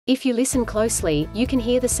If you listen closely, you can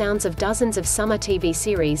hear the sounds of dozens of summer TV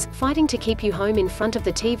series, fighting to keep you home in front of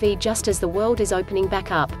the TV just as the world is opening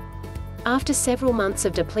back up. After several months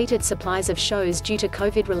of depleted supplies of shows due to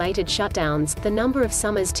COVID-related shutdowns, the number of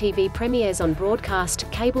summer's TV premieres on broadcast,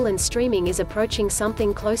 cable and streaming is approaching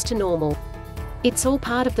something close to normal. It's all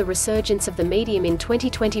part of the resurgence of the medium in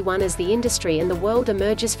 2021 as the industry and the world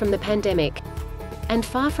emerges from the pandemic. And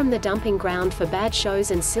far from the dumping ground for bad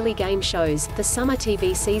shows and silly game shows, the summer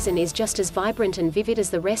TV season is just as vibrant and vivid as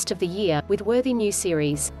the rest of the year, with worthy new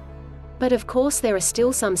series. But of course there are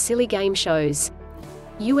still some silly game shows.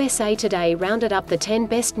 USA Today rounded up the 10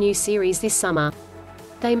 best new series this summer.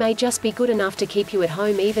 They may just be good enough to keep you at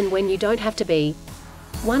home even when you don't have to be.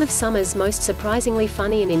 One of summer's most surprisingly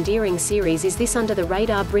funny and endearing series is this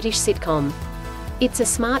under-the-radar British sitcom. It's a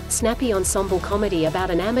smart, snappy ensemble comedy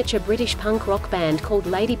about an amateur British punk rock band called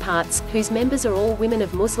Lady Parts, whose members are all women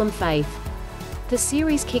of Muslim faith. The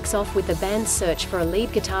series kicks off with the band's search for a lead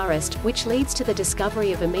guitarist, which leads to the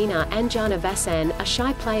discovery of Amina, Anjana Vasan, a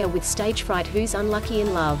shy player with stage fright who's unlucky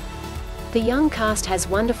in love. The young cast has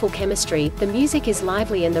wonderful chemistry, the music is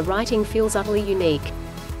lively and the writing feels utterly unique.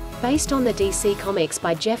 Based on the DC comics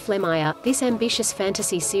by Jeff Lemire, this ambitious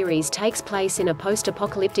fantasy series takes place in a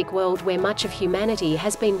post-apocalyptic world where much of humanity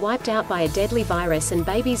has been wiped out by a deadly virus and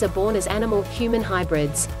babies are born as animal-human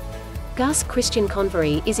hybrids. Gus Christian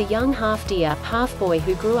Convery is a young half-deer, half-boy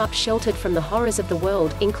who grew up sheltered from the horrors of the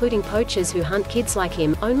world, including poachers who hunt kids like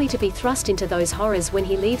him, only to be thrust into those horrors when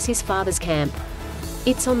he leaves his father's camp.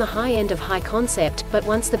 It's on the high end of high concept, but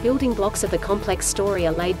once the building blocks of the complex story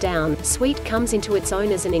are laid down, Sweet comes into its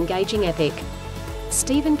own as an engaging epic.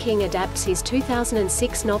 Stephen King adapts his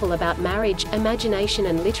 2006 novel about marriage, imagination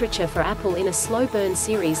and literature for Apple in a slow-burn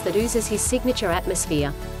series that oozes his signature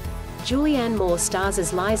atmosphere. Julianne Moore stars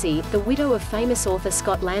as Lisey, the widow of famous author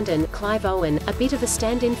Scott Landon, Clive Owen, a bit of a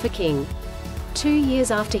stand-in for King. 2 years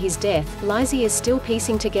after his death, Lisey is still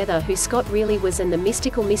piecing together who Scott really was and the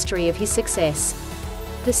mystical mystery of his success.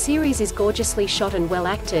 The series is gorgeously shot and well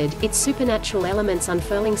acted, its supernatural elements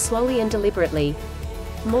unfurling slowly and deliberately.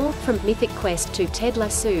 More, from Mythic Quest to Ted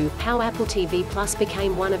Lasso, how Apple TV Plus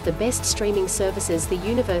became one of the best streaming services. The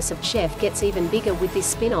universe of Chef gets even bigger with this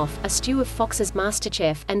spin-off, a stew of Fox's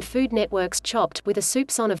MasterChef, and Food Network's Chopped, with a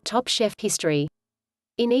soupçon of Top Chef history.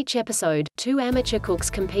 In each episode, 2 amateur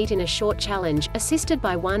cooks compete in a short challenge, assisted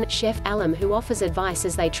by one chef alum who offers advice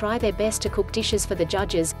as they try their best to cook dishes for the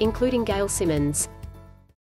judges, including Gail Simmons.